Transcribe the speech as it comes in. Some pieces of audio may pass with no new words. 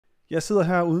Jeg sidder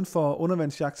her uden for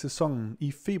undervandsjagtsæsonen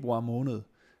i februar måned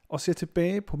og ser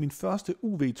tilbage på min første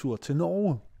UV-tur til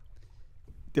Norge.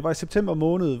 Det var i september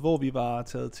måned, hvor vi var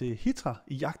taget til Hitra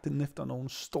i jagten efter nogle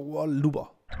store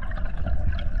lubber.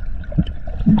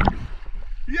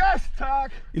 Yes,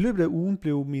 tak! I løbet af ugen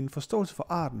blev min forståelse for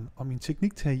arten og min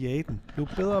teknik til at jage den blev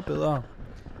bedre og bedre.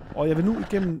 Og jeg vil nu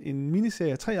igennem en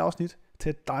mini-serie af 3 afsnit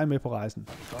tage dig med på rejsen.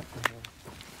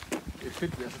 Det er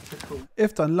fedt, vi er så tæt på.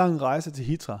 Efter en lang rejse til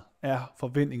Hitra er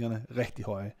forventningerne rigtig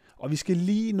høje. Og vi skal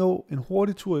lige nå en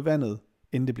hurtig tur i vandet,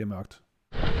 inden det bliver mørkt.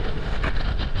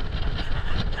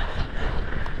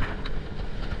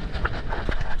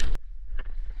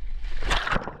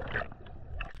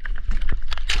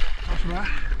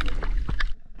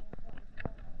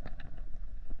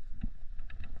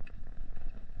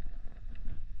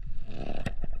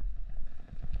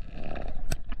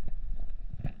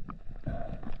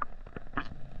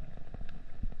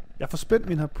 Jeg får spændt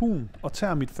min harpun og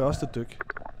tager mit første dyk.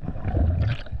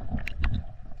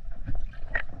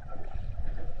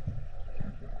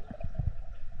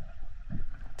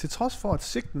 Til trods for, at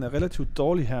sigten er relativt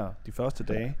dårlig her de første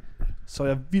dage, så er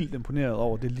jeg vildt imponeret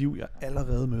over det liv, jeg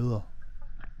allerede møder.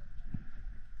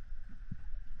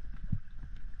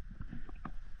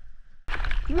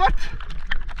 What?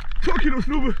 2 kilos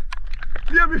lubbe.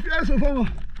 Lige op i fjæset for mig.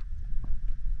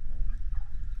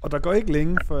 Og der går ikke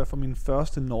længe, før jeg får min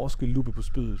første norske lubbe på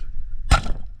spydet.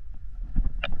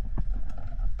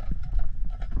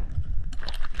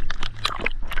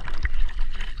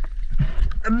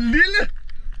 En lille?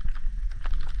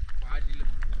 Meget lille.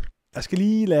 Jeg skal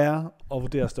lige lære at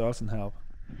vurdere størrelsen heroppe.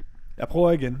 Jeg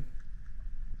prøver igen.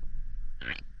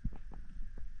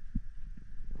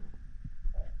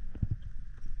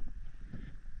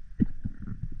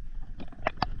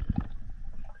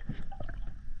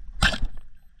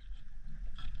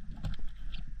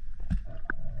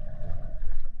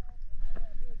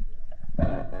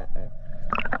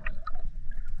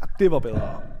 Det var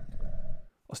bedre.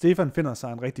 Og Stefan finder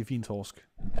sig en rigtig fin torsk.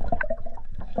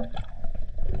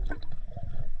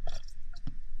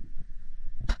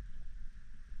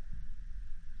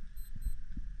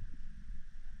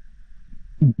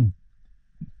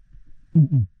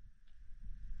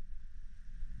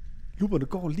 Lubberne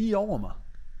går lige over mig.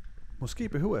 Måske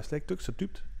behøver jeg slet ikke dykke så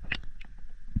dybt.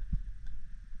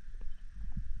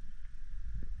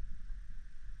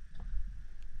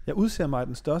 Jeg udser mig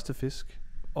den største fisk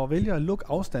og vælger at lukke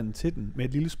afstanden til den med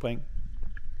et lille spring.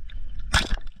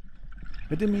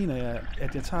 Med det mener jeg,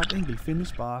 at jeg tager et enkelt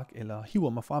finnespark eller hiver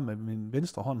mig frem med min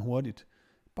venstre hånd hurtigt.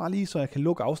 Bare lige så jeg kan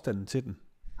lukke afstanden til den.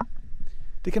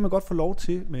 Det kan man godt få lov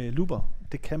til med lubber.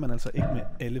 Det kan man altså ikke med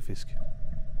alle fisk.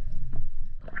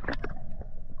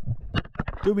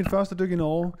 Det var min første dyk i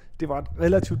Norge. Det var et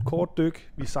relativt kort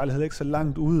dyk. Vi sejlede heller ikke så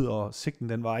langt ud, og sigten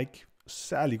den var ikke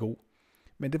særlig god.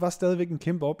 Men det var stadigvæk en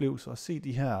kæmpe oplevelse at se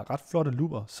de her ret flotte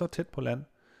lubber så tæt på land.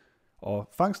 Og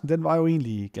fangsten den var jo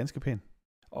egentlig ganske pæn.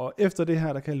 Og efter det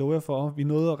her, der kan jeg love jer for, vi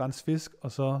nåede at rense fisk,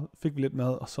 og så fik vi lidt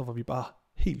mad, og så var vi bare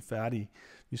helt færdige.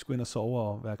 Vi skulle ind og sove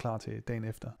og være klar til dagen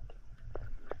efter.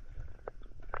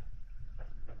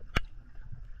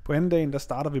 På anden dagen, der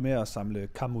starter vi med at samle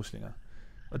kammuslinger.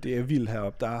 Og det er vildt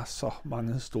heroppe. Der er så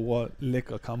mange store,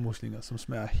 lækre kammuslinger, som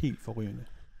smager helt forrygende.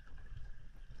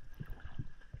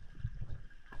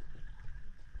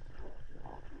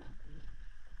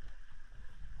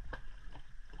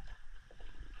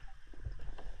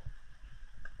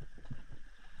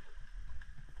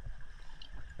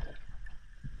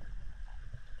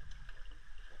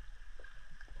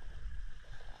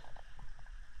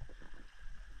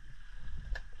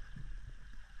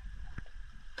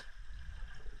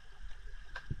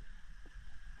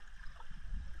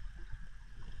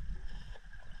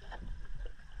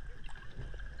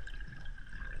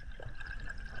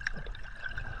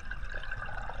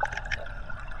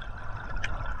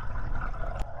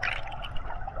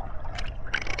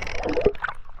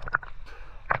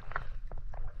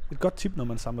 Et godt tip, når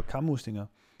man samler kammuslinger,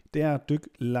 det er at dykke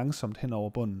langsomt hen over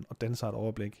bunden og danne sig et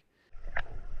overblik.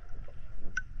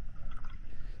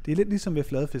 Det er lidt ligesom ved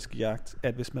fladfiskejagt,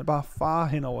 at hvis man bare farer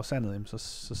hen over sandet,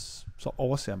 så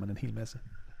overser man en hel masse.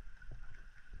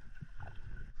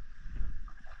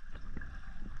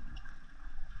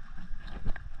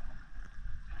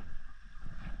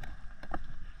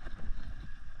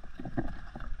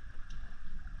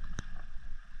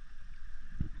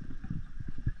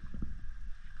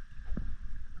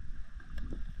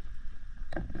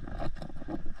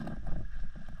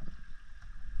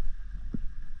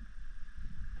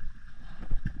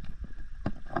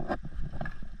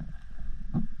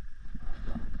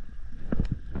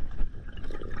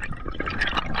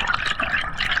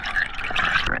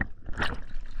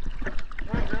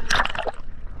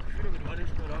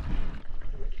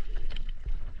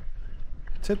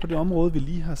 Tæt på det område, vi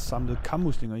lige har samlet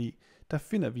kammuslinger i, der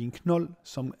finder vi en knold,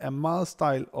 som er meget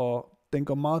stejl, og den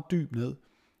går meget dyb ned.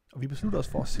 Og vi beslutter os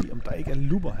for at se, om der ikke er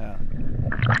lubber her.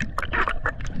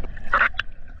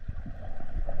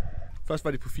 Først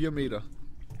var det på 4 meter,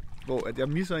 hvor at jeg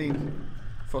misser en,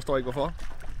 forstår ikke hvorfor.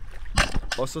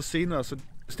 Og så senere, så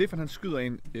Stefan han skyder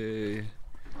en,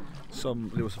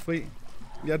 som lever sig fri.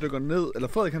 Jeg dykker ned, eller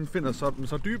Frederik han finder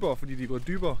så dybere, fordi de er gået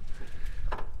dybere.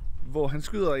 Hvor han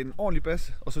skyder en ordentlig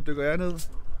bas, og så dykker jeg ned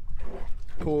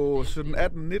på 17,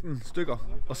 18, 19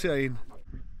 stykker og ser en.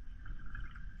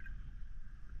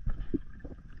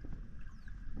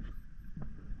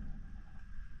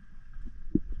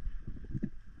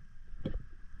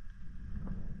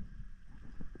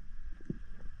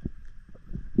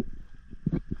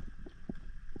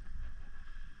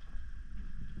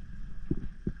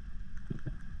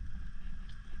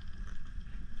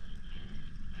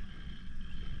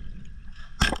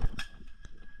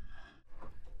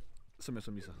 Som jeg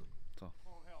så misser. Så.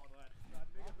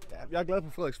 Ja, jeg er glad på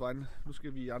Frederiks vegne. Nu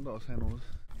skal vi andre også have noget.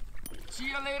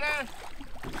 Siger lidt.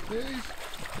 Peace.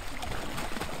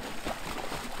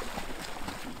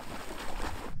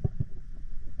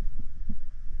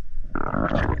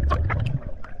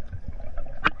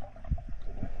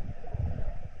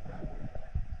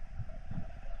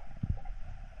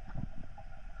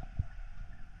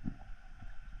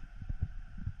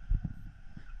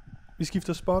 Vi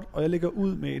skifter spot, og jeg lægger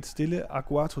ud med et stille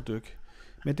aguato-dyk.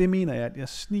 Men det mener jeg, at jeg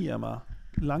sniger mig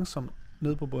langsomt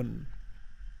ned på bunden.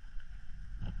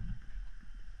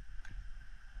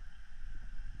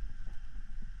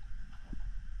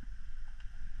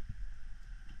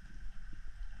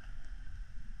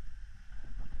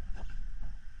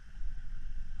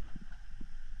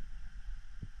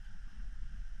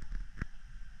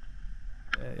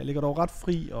 Jeg ligger dog ret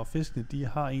fri, og fiskene de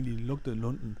har egentlig lugtet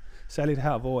lunden. Særligt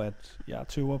her, hvor at jeg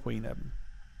tøver på en af dem.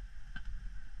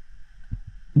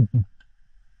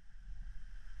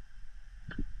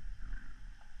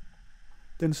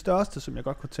 Den største, som jeg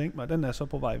godt kunne tænke mig, den er så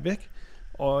på vej væk.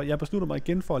 Og jeg beslutter mig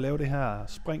igen for at lave det her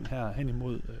spring her hen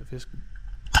imod fisken.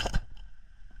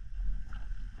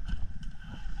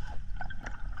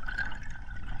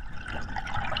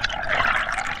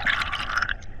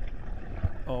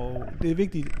 Og det er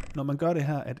vigtigt, når man gør det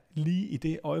her, at lige i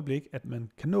det øjeblik, at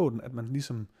man kan nå den, at man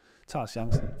ligesom tager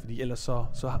chancen. Fordi ellers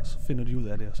så finder de ud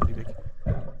af det, og så er de væk.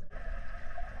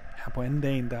 Her på anden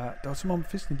dagen, der var som om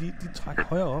fiskene, de trak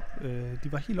højere op.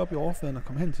 De var helt oppe i overfladen og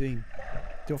kom hen til en.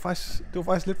 Det var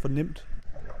faktisk lidt for nemt.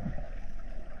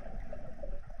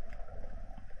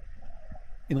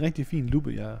 En rigtig fin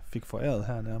lubbe, jeg fik foræret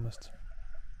her nærmest.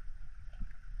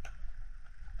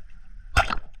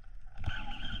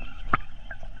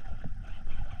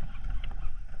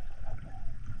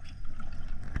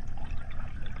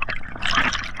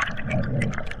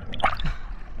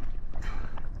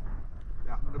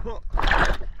 På.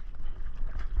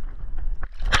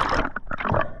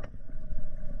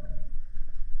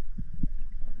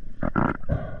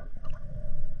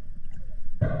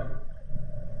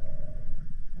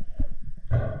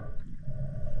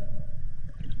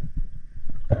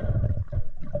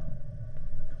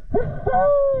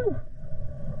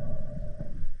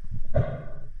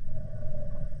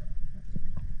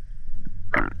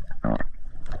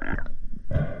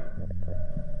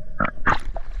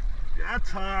 Ja,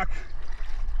 tak.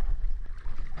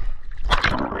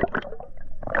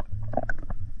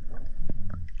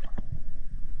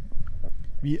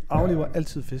 Vi aflever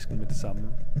altid fisken med det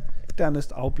samme.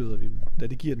 Dernæst afbløder vi dem, da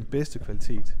det giver den bedste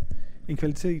kvalitet. En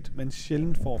kvalitet, man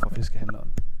sjældent får fra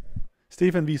fiskehandleren.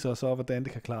 Stefan viser os så, hvordan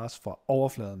det kan klares fra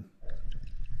overfladen.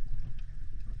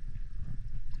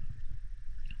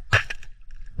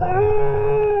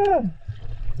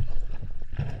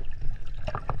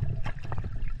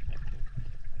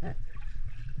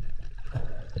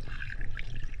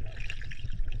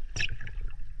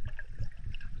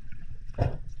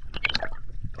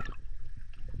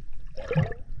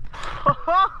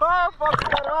 Fuck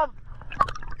that up.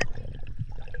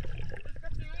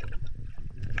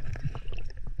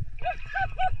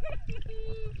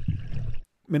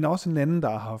 Men også en anden, der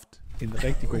har haft en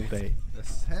rigtig god dag. Hvad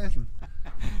satan?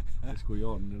 Det er sgu i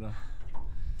orden, det der.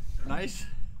 Nice.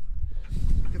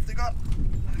 Kæft, det er godt.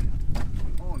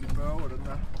 Ordentlig børge, den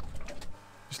der.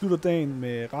 Vi slutter dagen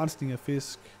med rensning af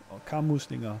fisk og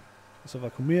kammuslinger, og så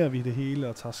vakuumerer vi det hele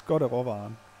og tager godt af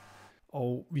råvaren.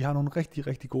 Og vi har nogle rigtig,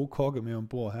 rigtig gode kokke med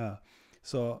ombord her.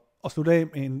 Så at slutte af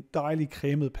med en dejlig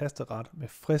cremet pastaret med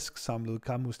frisk samlede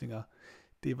kammuslinger,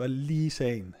 det var lige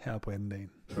sagen her på anden dagen.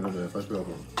 Så kan det frisk bør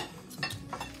på.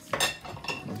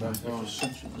 Det var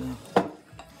sindssygt.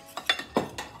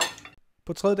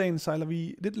 På tredje dagen sejler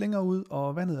vi lidt længere ud,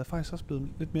 og vandet er faktisk også blevet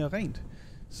lidt mere rent.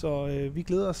 Så vi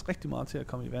glæder os rigtig meget til at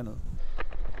komme i vandet.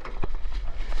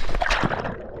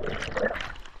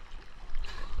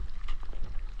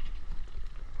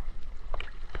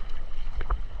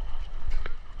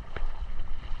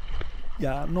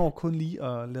 Jeg når kun lige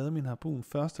at lade min harpun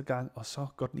første gang, og så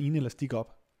går den ene elastik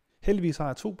op. Heldigvis har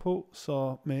jeg 2 på,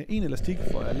 så med en elastik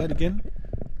får jeg ladt igen,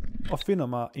 og finder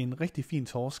mig en rigtig fin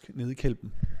torsk nede i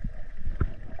kælpen.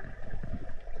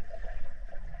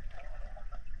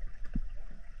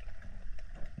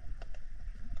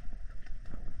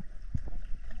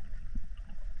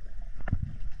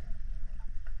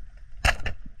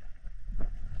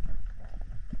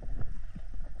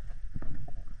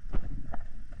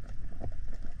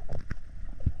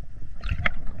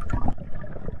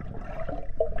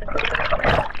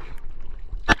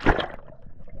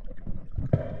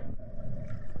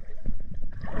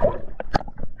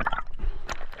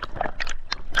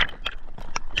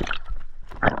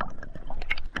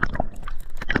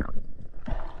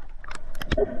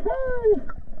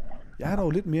 Jeg er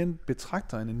dog lidt mere en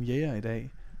betragter end en jæger i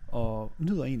dag, og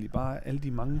nyder egentlig bare alle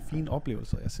de mange fine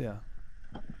oplevelser, jeg ser.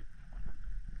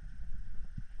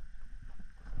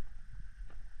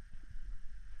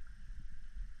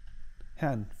 Her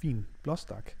er en fin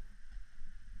blåstak.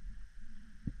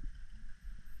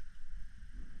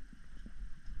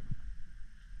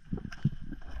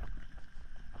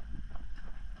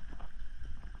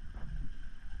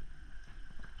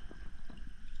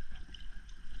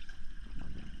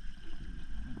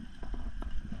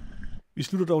 Vi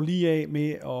slutter dog lige af med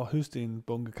at høste en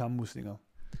bunke kammuslinger.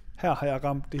 Her har jeg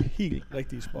ramt det helt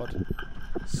rigtige spot.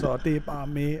 Så det er bare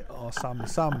med at samle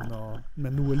sammen, når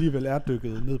man nu alligevel er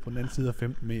dykket ned på den anden side af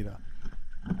 15 meter.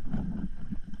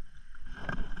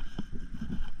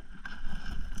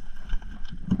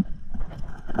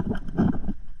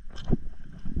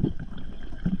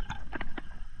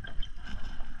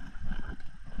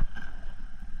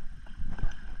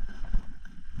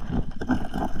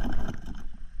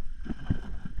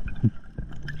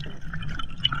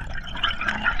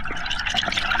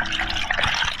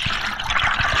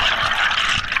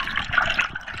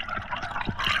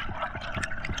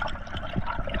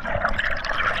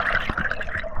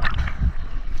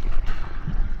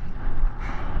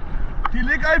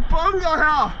 ligger i bunker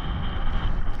her!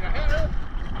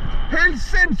 Helt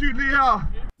sindssygt lige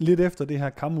her! Lidt efter det her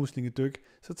kammuslingedyk,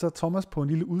 så tager Thomas på en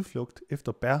lille udflugt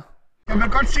efter bær. Man kan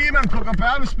godt sige, at man plukker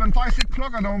bær, hvis man faktisk ikke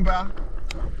plukker nogen bær.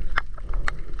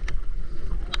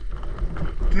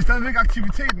 Det er stadigvæk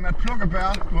aktiviteten at plukke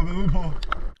bær, du har været ude på.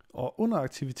 Og under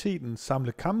aktiviteten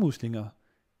samle kammuslinger,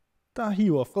 der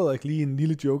hiver Frederik lige en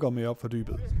lille joker med op for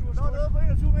dybet. Der var nede på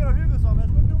 21 meter hygget sig, men jeg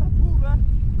skulle ikke have pool, hvad?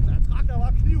 Så jeg trak, der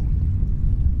var kniv.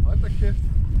 Hold da kæft.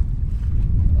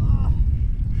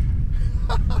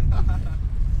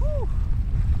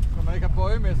 Når man ikke har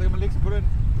bøje med, så kan man lægge sig på den.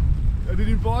 Er det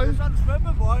din bøje? Det er sådan en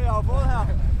svømmebøje, jeg har fået her.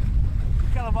 Det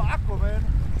kalder mig Aquaman.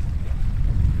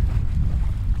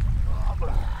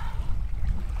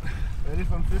 Hvad er det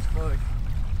for en fisk, Frederik?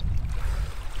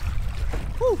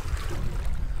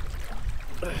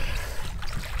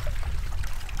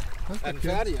 Er den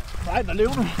færdig? Nej, der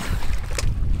lever nu.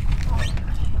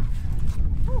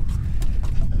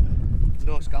 Den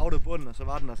lå og skavtede bunden, og så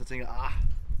var den, og så tænkte jeg,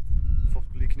 får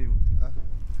lige kniven. Ja,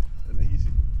 den er easy.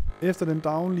 Efter den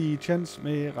daglige chance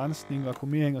med rensning,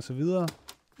 vakuumering og så videre,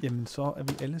 jamen så er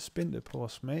vi alle spændte på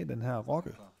at smage den her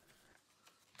rogge.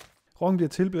 Roggen bliver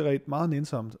tilberedt meget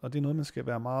nænsomt, og det er noget, man skal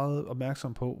være meget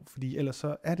opmærksom på, fordi ellers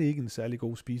så er det ikke en særlig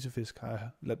god spisefisk, har jeg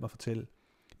ladt mig fortælle.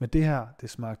 Men det her, det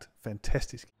smagte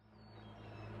fantastisk.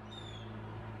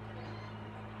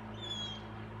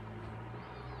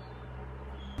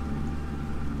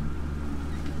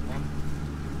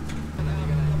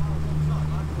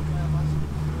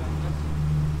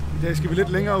 I dag skal vi lidt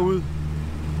længere ud,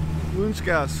 uden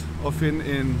skærs, og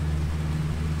finde en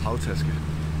havtaske.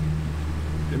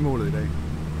 Det er målet i dag.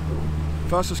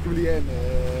 Først så skal vi lige af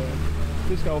med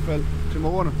fiskeaffald til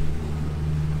morerne,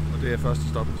 og det er første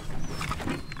stop.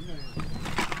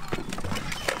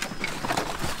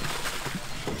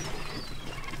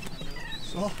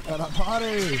 Så er der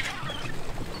party!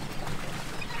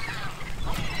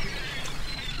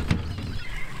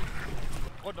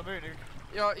 Rundt om øen, ikke?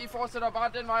 Jo, I fortsætter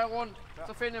bare den vej rundt, ja.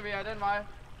 Så finder vi jer den vej. Ja.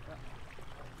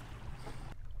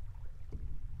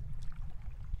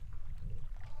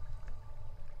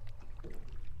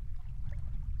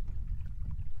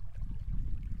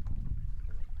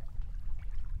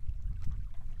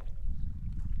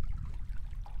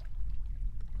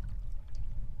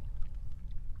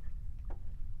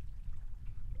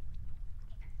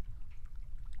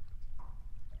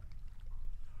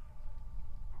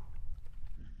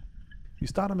 Vi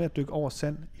starter med at dykke over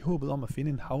sand i håbet om at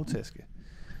finde en havtaske.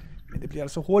 Men det bliver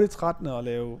altså hurtigt trættende at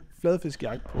lave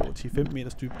fladfiskjagt på 10-15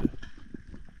 meters dybde.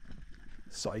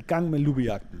 Så i gang med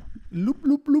lubbejagten. Lup,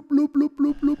 lup, lup, lup, lup,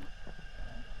 lup, lup.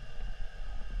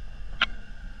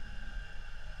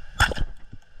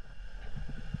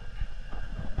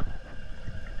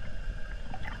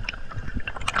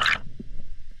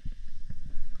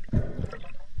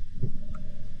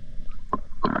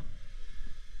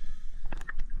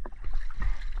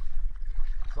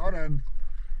 Sådan.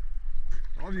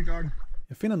 Så er vi i gang.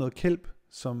 Jeg finder noget kælp,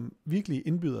 som virkelig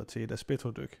indbyder til et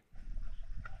aspetrodyk.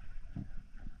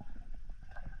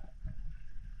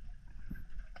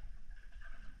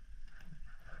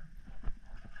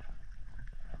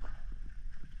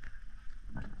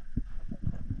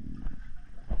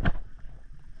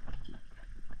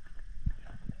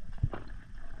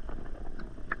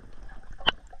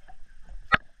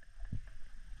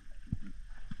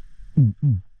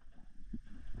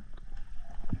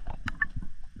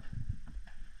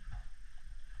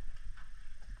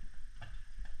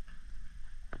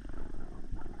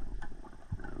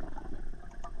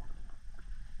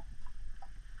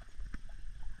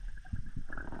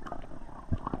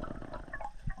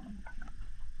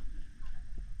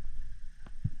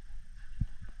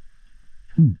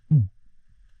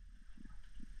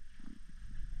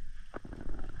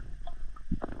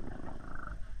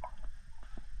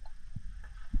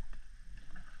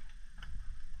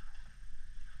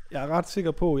 Jeg er ret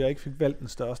sikker på, at jeg ikke fik valgt den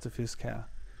største fisk her.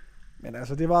 Men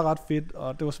altså, det var ret fedt,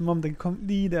 og det var som om, den kom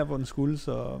lige der, hvor den skulle,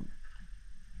 så...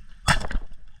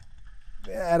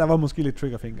 Ja, der var måske lidt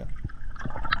triggerfinger.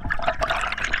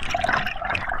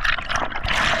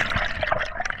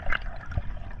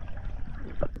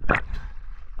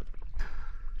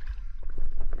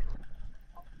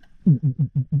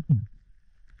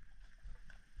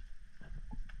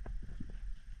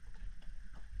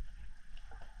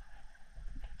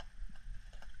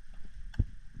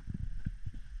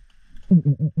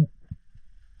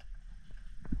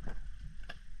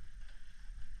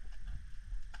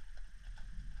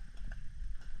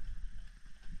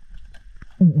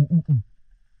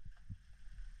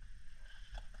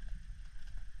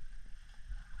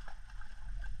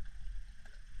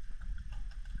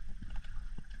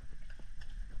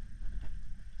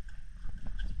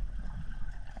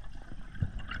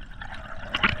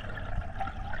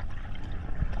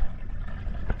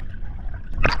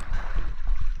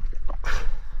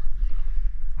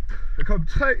 Der kom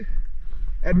 3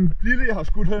 af den lille, jeg har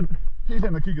skudt hen. Helt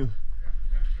hen og kigget.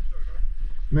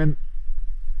 Men...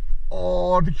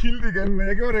 det kildte igen, men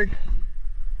jeg gjorde det ikke.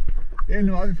 Det er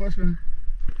egentlig meget tilfreds med.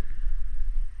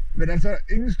 Men altså,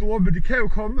 ingen store, men de kan jo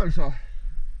komme, altså.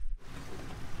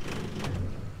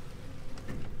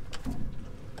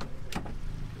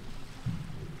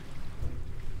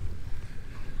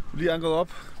 Lige ankret op.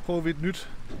 Prøver vi et nyt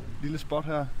lille spot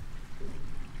her.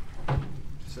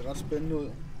 Det ser ret spændende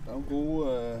ud. Der er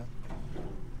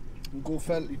nogle gode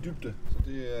fald i dybde, så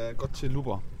det er godt til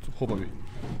lubber. Så prøver vi.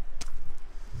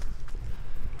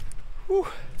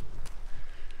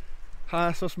 Her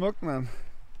er så smukt, mand.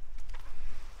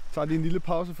 Tager lige en lille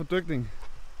pause for dykning.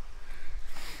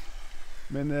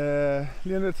 Men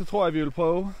lige om lidt, så tror jeg, vi vil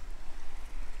prøve.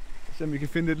 Se om vi kan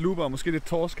finde lidt lubber og måske lidt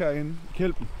torsk herinde i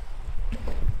kælpen.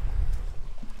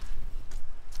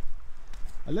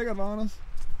 Er lækkert, var, Anders?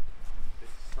 Det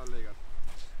er så lækkert.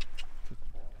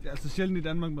 Det er altså sjældent i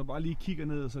Danmark, man bare lige kigger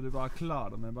ned, så det er bare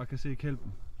klart, og man bare kan se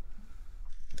kælpen.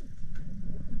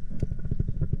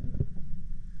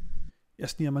 Jeg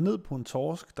sniger mig ned på en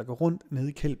torsk, der går rundt nede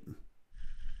i kælpen.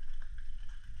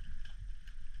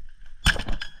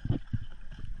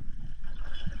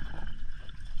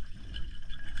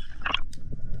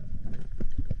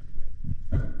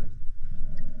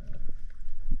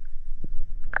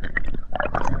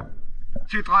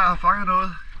 Hitra har fanget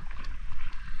noget.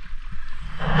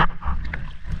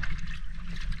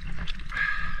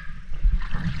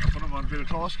 Jeg fundet mig en lille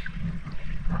torsk.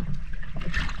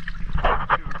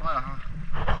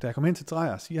 Da jeg kommer ind til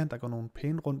Drejer, siger han, der går nogle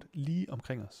pæne rundt lige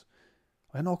omkring os.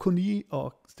 Og han når kun lige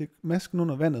at stikke masken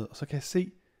under vandet, og så kan jeg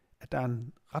se, at der er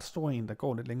en ret stor en, der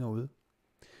går lidt længere ude.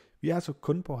 Vi er altså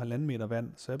kun på 1,5 meter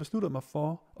vand, så jeg beslutter mig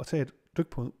for at tage et dyk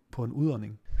på en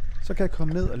udånding. Så kan jeg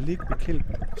komme ned og ligge ved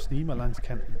kælpen og snige mig langs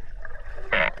kanten.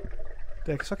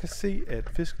 Da jeg så kan se, at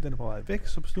fisken den er på vej væk,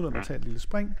 så beslutter jeg mig at tage et lille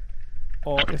spring,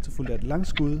 og efterfulgt af et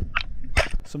langskud,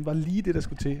 som var lige det, der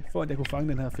skulle til, for at jeg kunne fange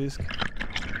den her fisk.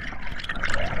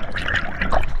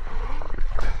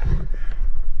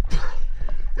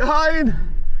 Jeg har en!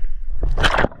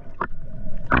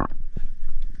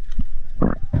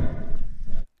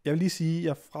 Jeg Jeg vil lige sige, at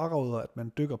jeg fraråder, at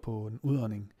man dykker på en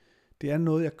udånding. Det er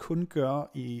noget, jeg kun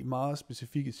gør i meget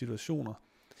specifikke situationer,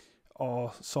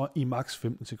 og så i maks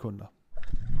 15 sekunder.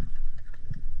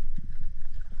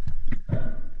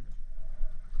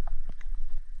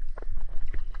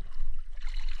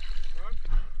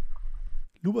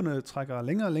 Lubberne trækker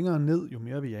længere og længere ned, jo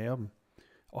mere vi jager dem.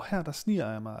 Og her der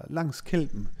sniger jeg mig langs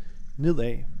kælpen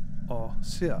nedad og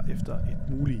ser efter et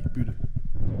muligt bytte.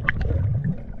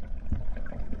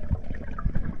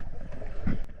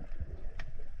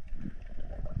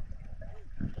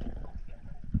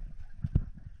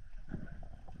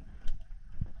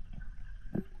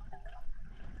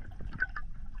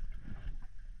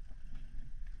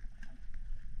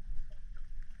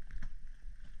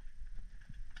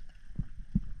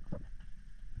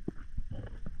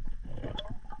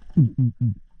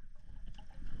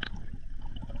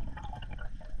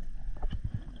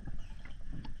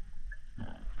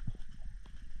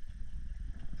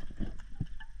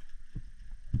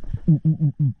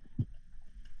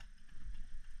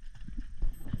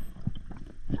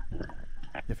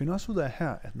 Jeg finder også ud af her,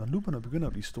 at når lubberne begynder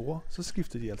at blive store, så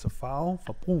skifter de altså farve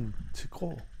fra brun til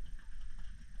grå.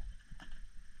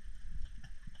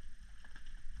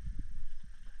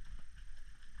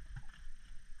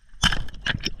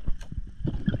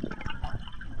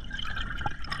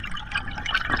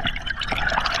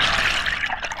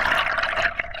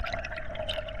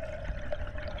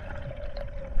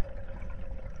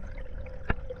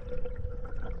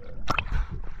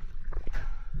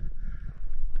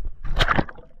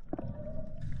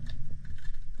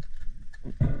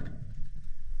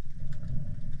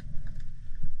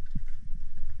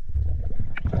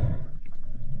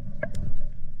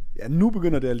 Ja, nu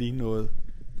begynder det at ligne noget.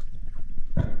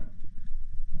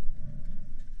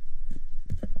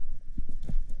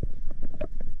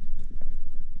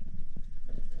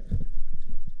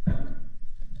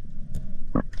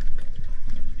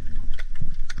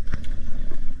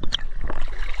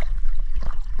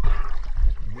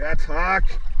 Ja, tak.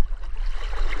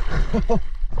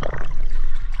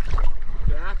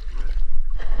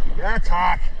 Ja,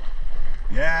 tak.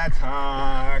 Ja,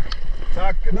 tak.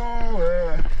 Tak nu.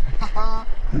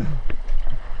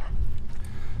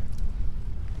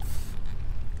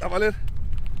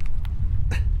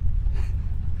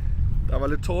 Der var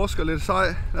lidt torsk og lidt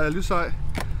lyssej.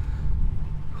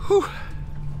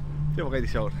 Det var rigtig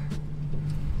sjovt.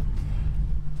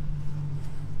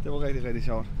 Det var rigtig, rigtig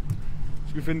sjovt.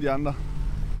 Skal vi finde de andre?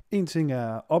 En ting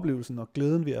er oplevelsen og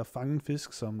glæden ved at fange en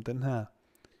fisk som den her.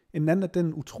 En anden er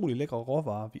den utrolig lækre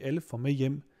råvare, vi alle får med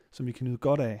hjem, som vi kan nyde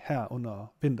godt af her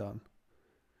under vinteren.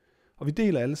 Og vi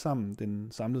deler alle sammen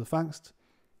den samlede fangst.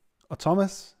 Og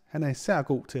Thomas, han er især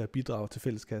god til at bidrage til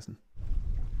fælleskassen.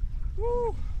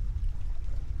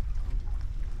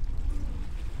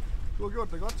 Du har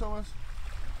gjort det godt, Thomas.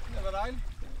 Det har været dejligt.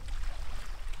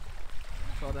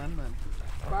 Sådan, mand.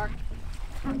 Tak.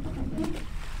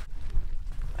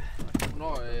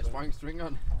 Hvornår sprang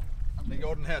stringeren? Jamen, jeg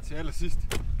gjorde den her til allersidst.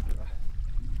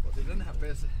 Og det er den her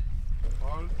basse.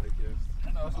 Hold da kæft.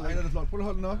 Den er også lækker. Den er flot. Prøv at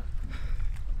holde den op.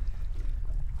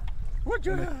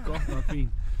 Den er godt nok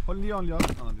fin. Hold den lige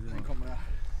ordentligt op. Den kommer der.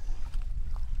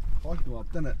 Hold nu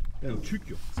op. Den er jo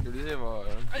tyk jo. Skal vi lige se, hvor...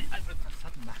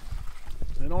 Sådan der.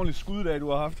 Det er en ordentlig skuddag,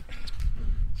 du har haft.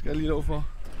 Skal jeg lige lov for.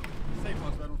 Se for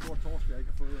os, hvad nogle store torsk, jeg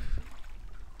ikke har fået.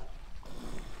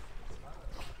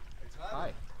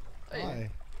 Hej. Hej.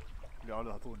 Vi har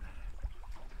aldrig haft den.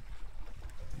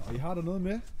 Og I har der noget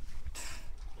med?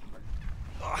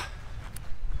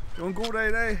 Det var en god dag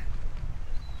i dag.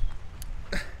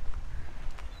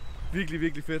 Virkelig,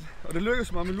 virkelig fedt. Og det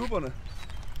lykkedes mig med lubberne. Jeg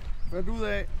fandt ud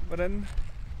af, hvordan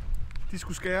de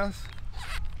skulle skæres.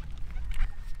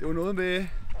 Det var noget med...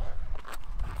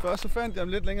 Først så fandt jeg dem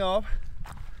lidt længere op.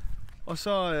 Og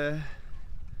så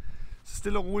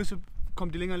stille og roligt, så kom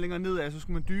de længere og længere nedad. Så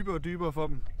skulle man dybere og dybere for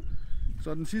dem.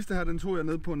 Så den sidste her, den tog jeg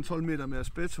ned på en 12 meter med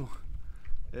aspetto.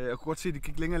 Jeg kunne godt se, at de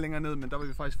gik længere og længere ned, men der var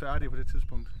vi faktisk færdige på det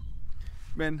tidspunkt.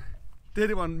 Men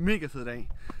det var en mega fed dag.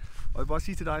 Og jeg vil bare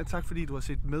sige til dig, tak fordi du har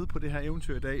set med på det her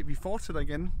eventyr i dag. Vi fortsætter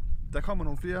igen. Der kommer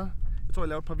nogle flere. Jeg tror, jeg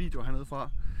lavede et par videoer hernede fra.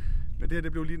 Men det her,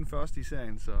 det blev lige den første i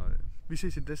serien, så vi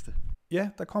ses i den næste. Ja,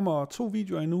 der kommer 2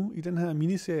 videoer endnu i den her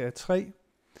miniserie 3.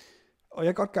 Og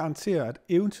jeg kan godt garantere, at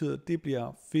eventyret det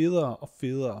bliver federe og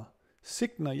federe.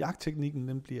 Sigten og jagtteknikken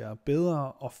den bliver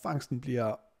bedre, og fangsten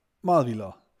bliver meget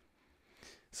vildere.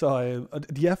 Så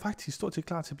og de er faktisk stort set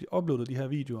klar til at blive uploadet, de her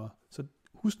videoer. Så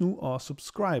husk nu at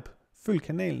subscribe. Følg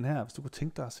kanalen her, hvis du kunne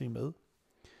tænke dig at se med.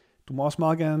 Du må også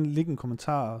meget gerne lægge en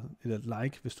kommentar eller et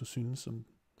like, hvis du synes,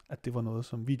 at det var noget,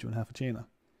 som videoen her fortjener.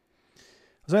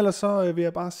 Og så ellers så vil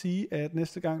jeg bare sige, at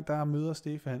næste gang, der møder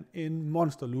Stefan en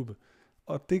monsterlubbe.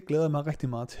 Og det glæder jeg mig rigtig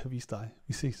meget til at vise dig.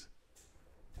 Vi ses.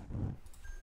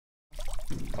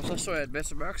 Og så jeg et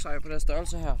masse mørksej på den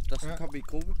størrelse her, der så kom i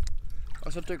gruppe.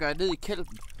 Og så dykker jeg ned i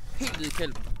kælpen. Helt ned i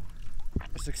kælpen.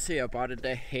 Og så ser jeg bare den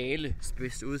der hale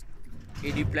spidst ud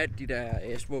ind i blandt de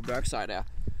der små mørksej der.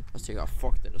 Og så tænker jeg,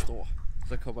 fuck, den er stor.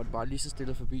 Så kommer den bare lige så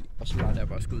stille forbi, og så lader jeg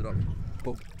bare skuddet op.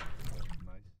 Bum.